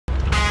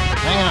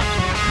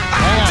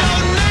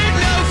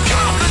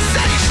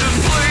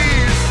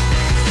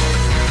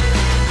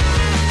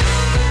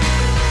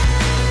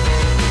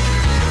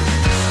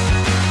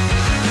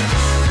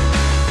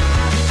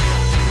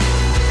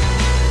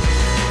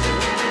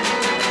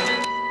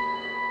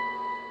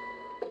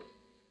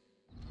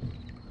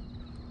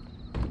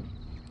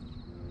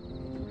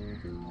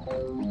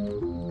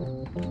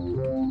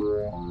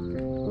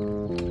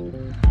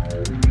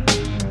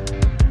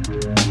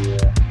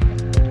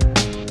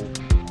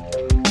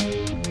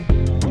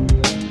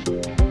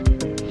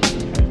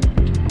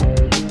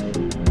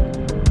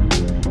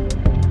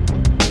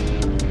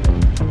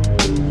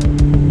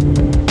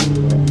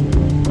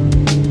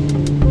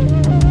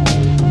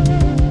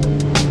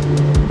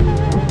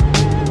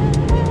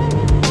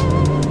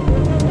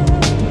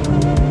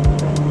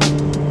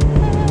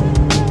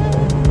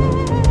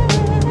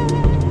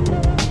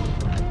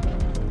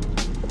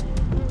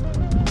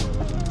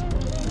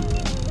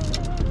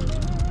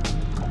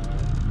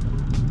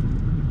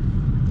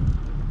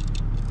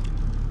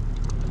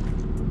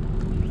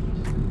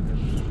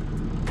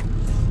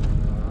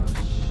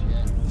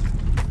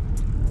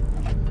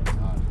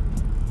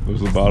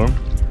the bottom.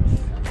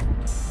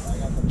 I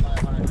got the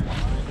 500.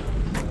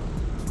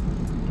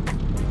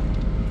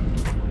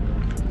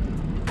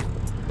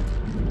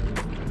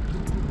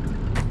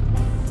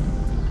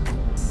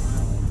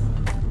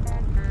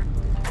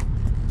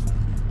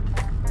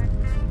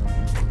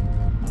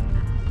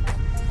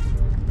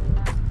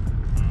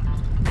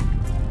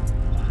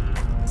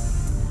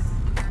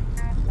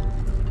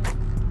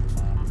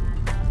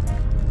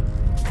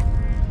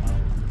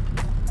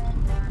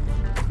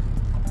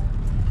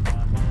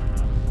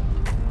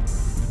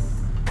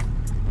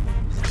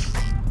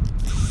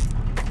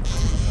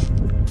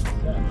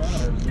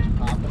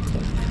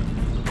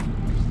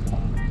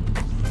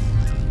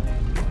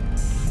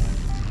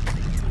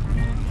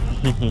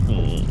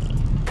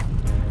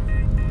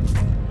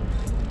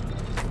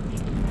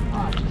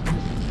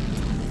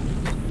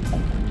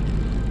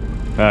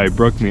 Ah, he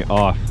broke me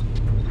off.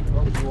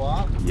 Broke you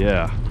off?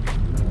 Yeah.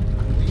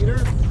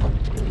 Leader?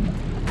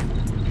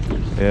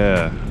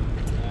 Yeah.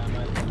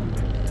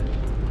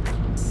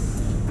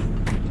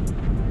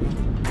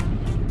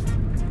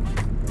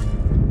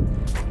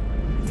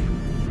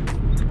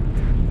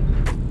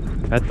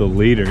 At the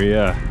leader,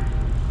 yeah.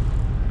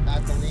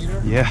 At the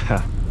leader?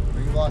 Yeah.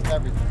 Or you lost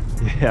everything?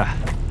 Yeah.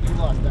 You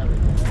lost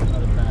everything. That's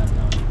not a bad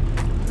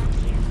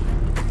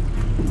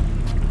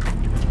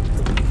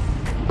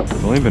note.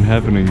 It's only been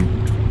happening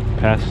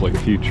past like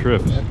few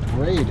trips. That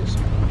braid is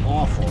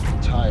awful to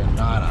tie a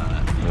knot on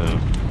it. Yeah.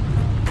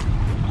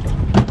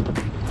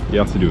 You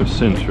have to do a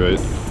cinch, right?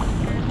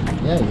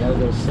 Yeah, you gotta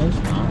do a cinch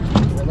knot.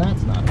 Well,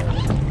 that's not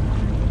right.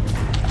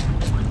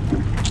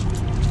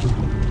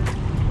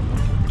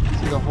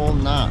 See the whole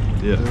knot?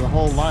 Yeah. The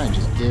whole line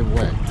just gave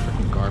way.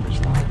 Freaking garbage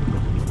line.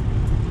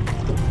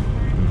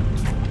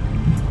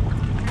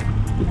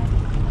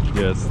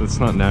 Yeah, it's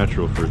not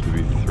natural for it to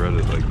be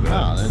threaded like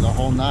that. No, the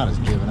whole knot is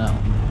giving out.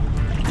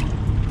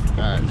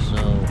 Alright,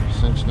 so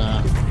cinch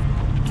knot.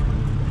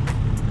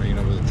 Bring it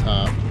over the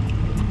top.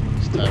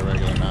 Just tie a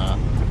regular knot.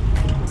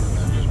 And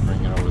then just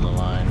bring it over the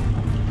line.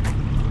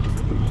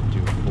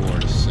 Do 4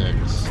 to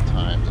 6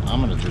 times. I'm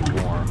gonna do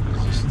more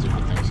because these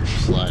stupid things keep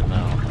sliding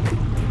out.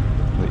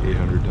 Like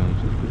 800 times.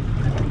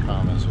 The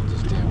problem is with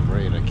this damn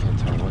braid, I can't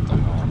tell what the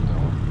hell I'm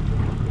doing.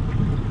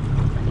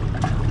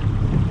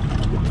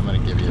 I'm gonna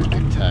give you a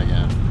big tag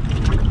end.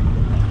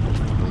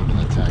 Leaving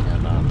the tag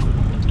end on.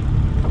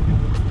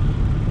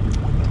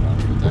 Not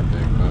even that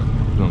big, but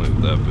Not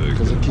even that big.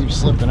 because it keeps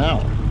slipping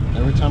out.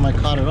 Every time I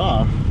cut it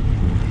off,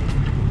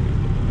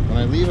 when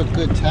I leave a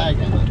good tag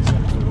end, it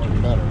seems to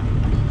work better.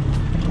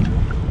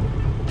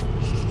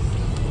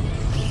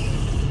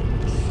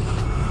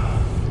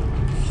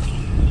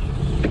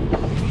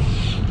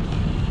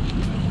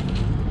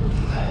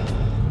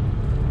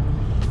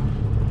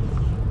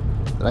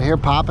 Did I hear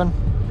popping?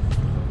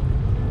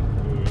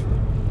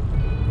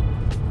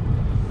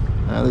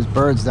 There's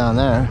birds down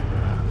there.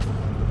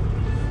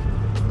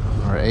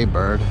 Or a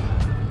bird.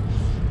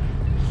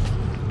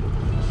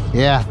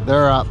 Yeah,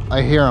 they're up.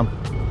 I hear them.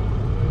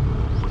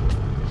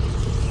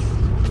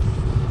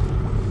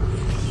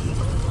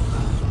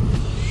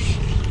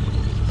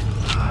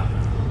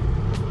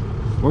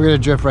 We're gonna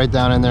drift right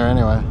down in there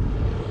anyway.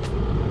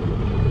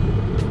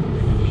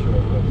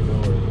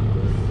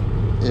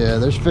 Yeah,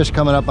 there's fish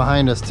coming up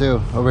behind us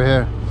too, over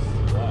here.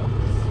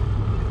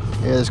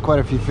 Yeah, there's quite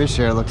a few fish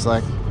here, it looks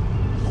like.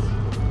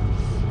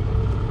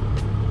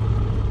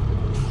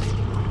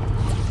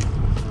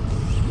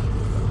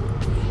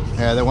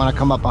 Yeah, they want to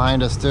come up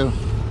behind us too.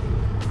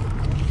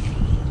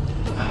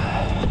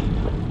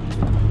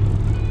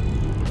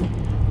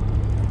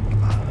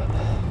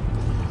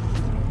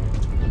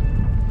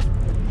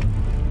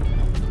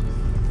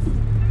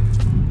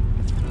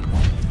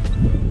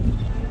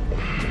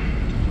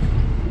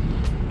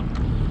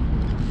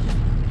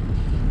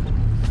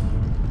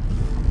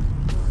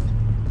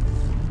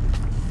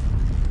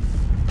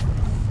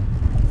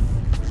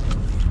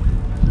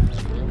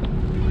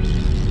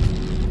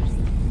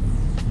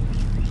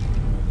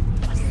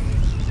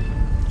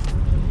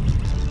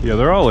 Yeah,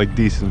 they're all like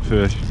decent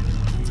fish.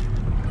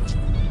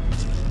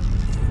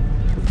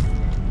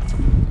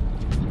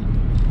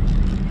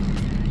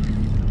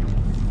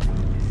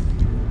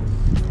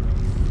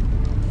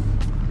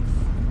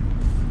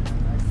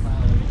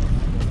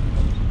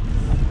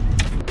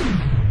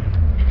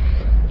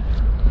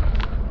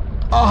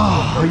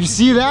 Oh, you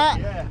see that?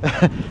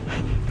 Yeah.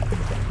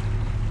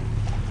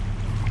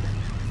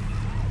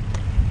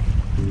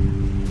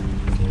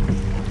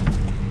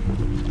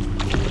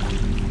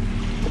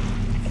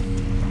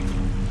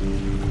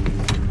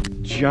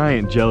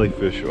 Giant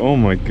jellyfish. Oh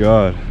my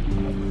god.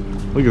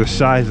 Look at the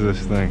size of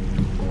this thing.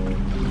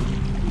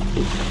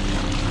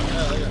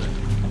 Yeah, look at it.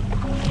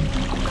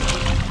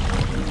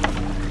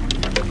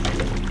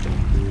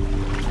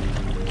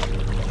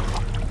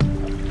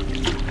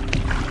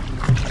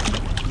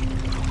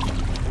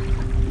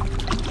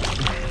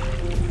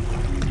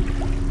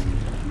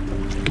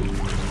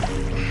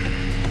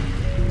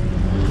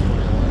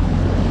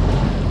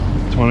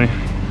 20.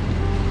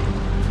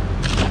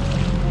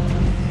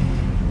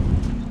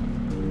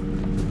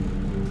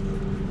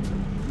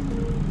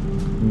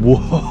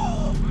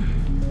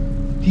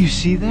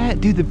 see that?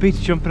 Dude, the bait's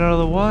jumping out of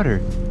the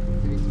water.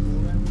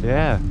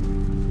 Yeah.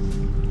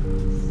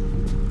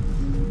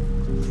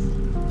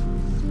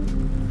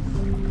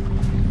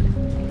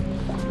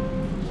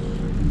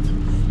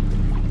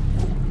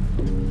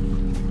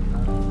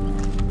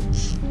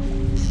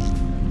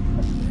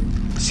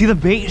 See the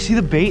bait? See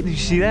the bait? Did you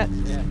see that?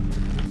 Yeah.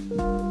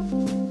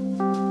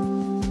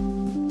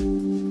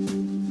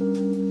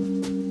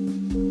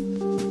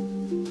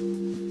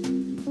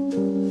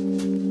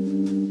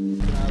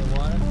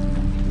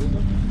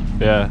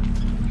 Yeah.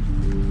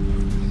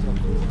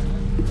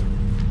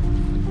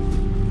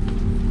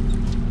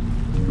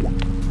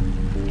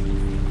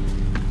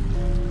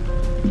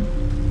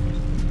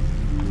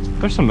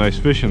 There's some nice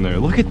fish in there.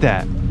 Look at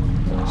that.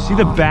 See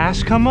the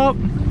bass come up?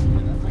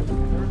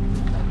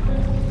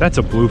 That's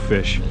a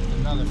bluefish.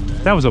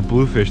 That was a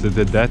bluefish that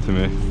did that to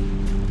me.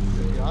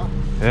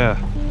 Yeah.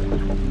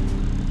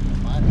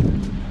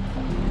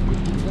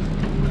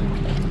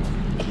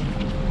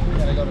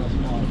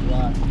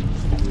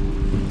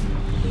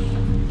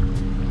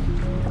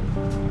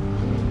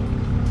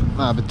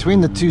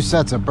 Between the two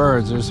sets of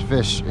birds, there's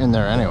fish in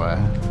there anyway.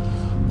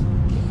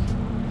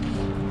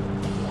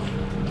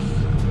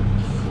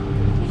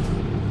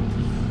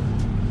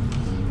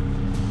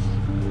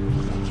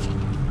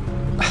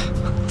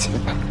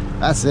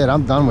 That's it.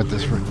 I'm done with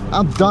this.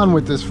 I'm done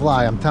with this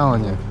fly. I'm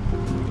telling you.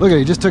 Look at it.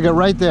 He just took it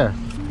right there.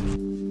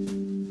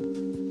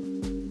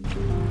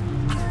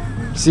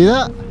 See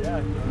that?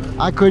 Yeah.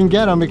 I couldn't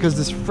get him because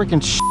this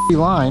freaking shitty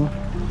line.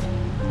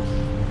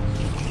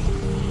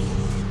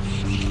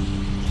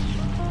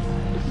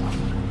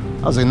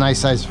 That was a nice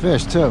sized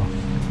fish too.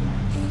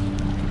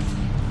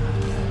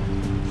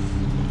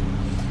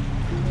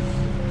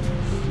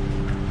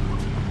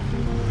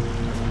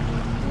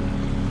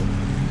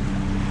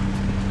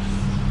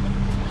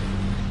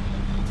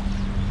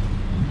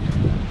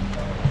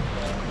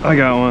 I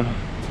got one.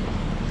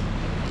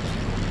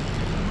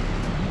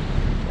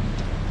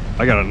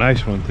 I got a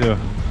nice one too.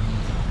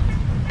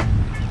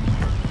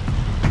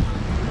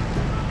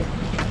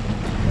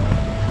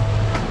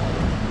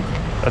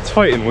 That's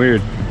fighting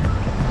weird.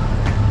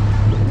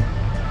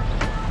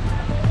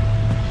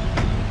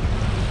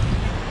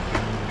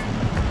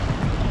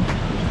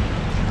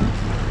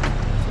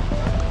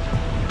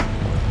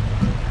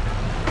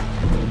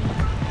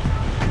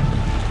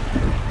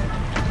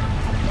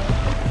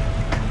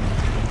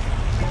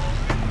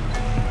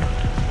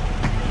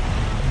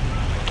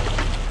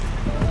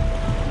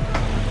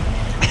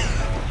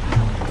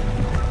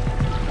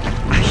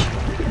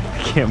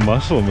 Can't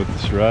muscle him with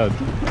this rod.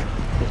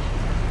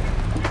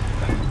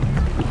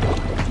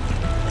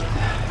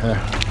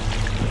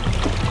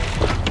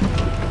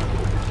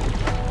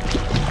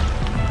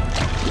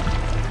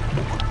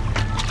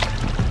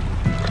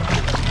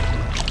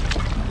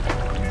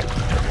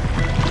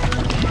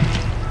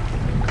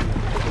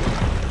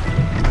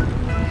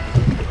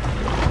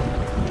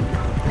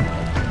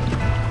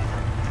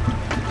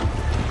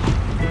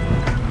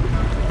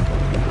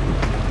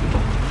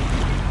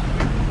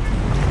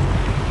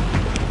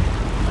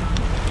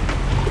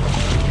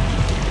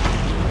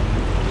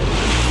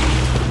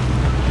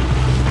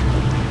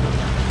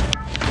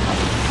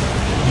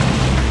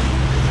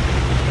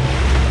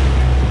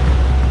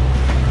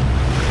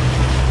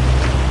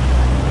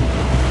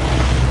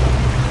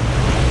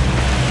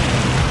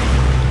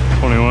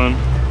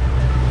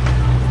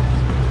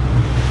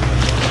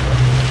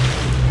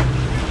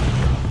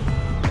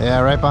 Yeah,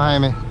 right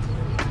behind me.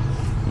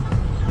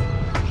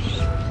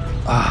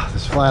 Ah,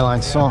 this fly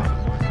line's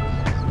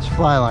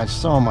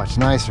so much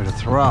nicer to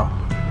throw.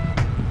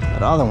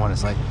 That other one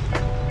is like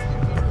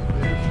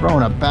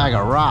throwing a bag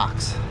of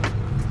rocks.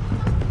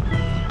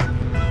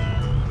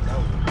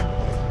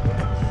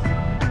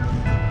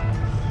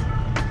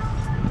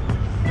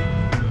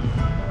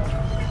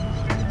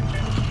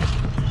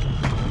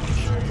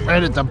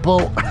 Right at the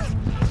boat.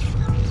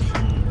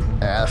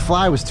 Yeah, the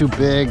fly was too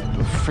big.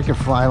 The freaking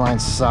fly line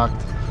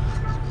sucked.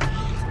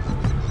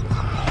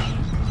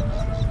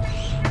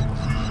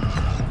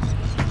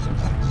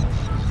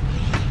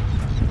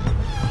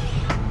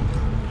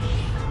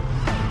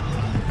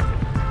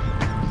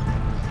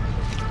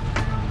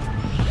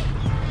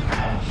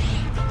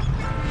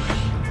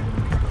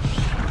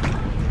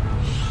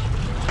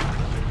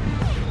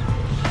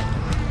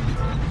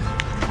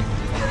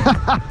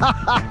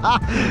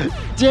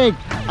 Jake,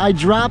 I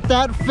dropped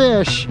that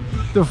fish,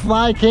 the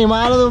fly came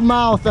out of the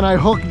mouth, and I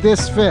hooked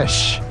this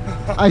fish.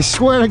 I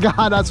swear to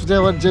God, that's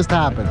what just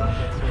happened.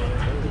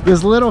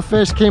 This little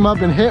fish came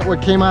up and hit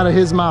what came out of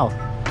his mouth.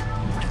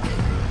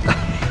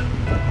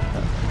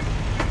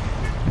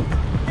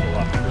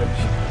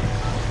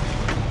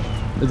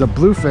 There's a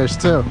bluefish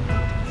too.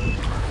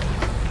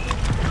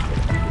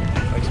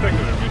 I expected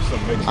there to be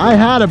some mixed. I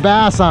had a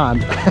bass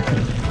on.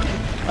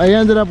 I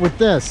ended up with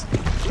this.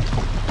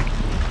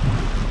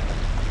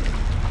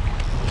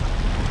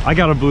 I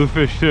got a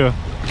bluefish too.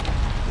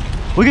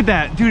 Look at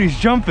that, dude, he's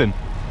jumping.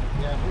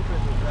 Yeah,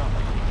 bluefish is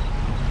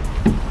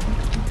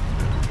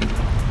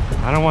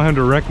jumping. I don't want him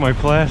to wreck my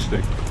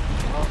plastic.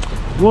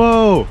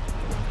 Whoa!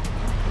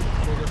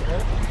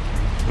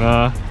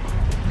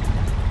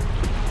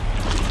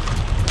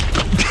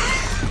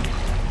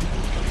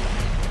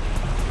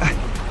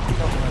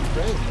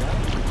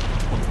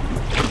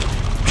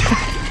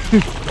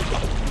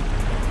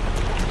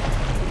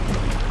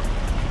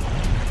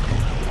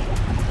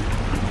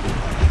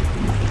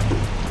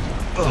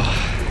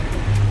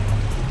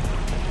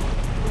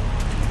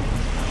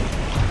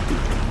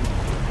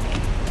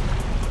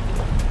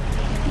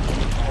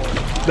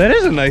 That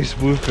is a nice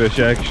bluefish,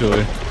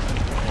 actually.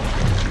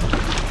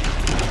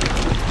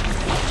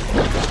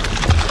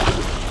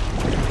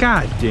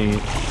 God dang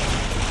it.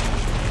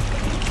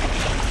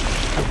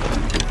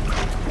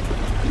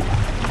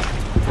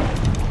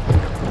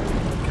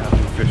 God,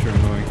 bluefish are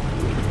annoying.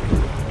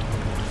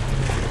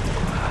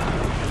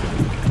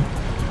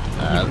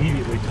 You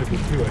immediately took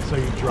it too. I saw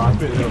you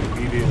drop it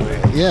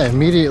immediately. Yeah,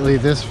 immediately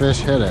this fish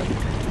hit it.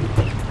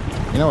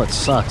 You know what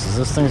sucks is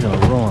this thing's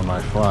gonna ruin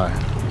my fly.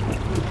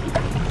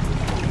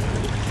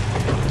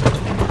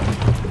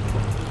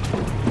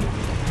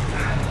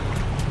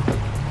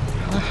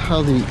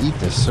 How do you eat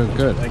this so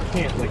good? I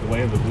can't like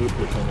land the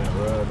bluefish on that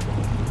rod.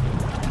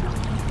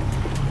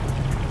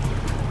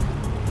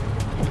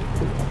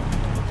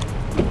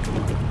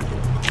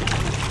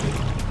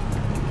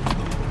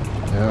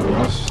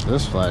 Yeah,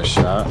 this fly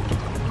shot.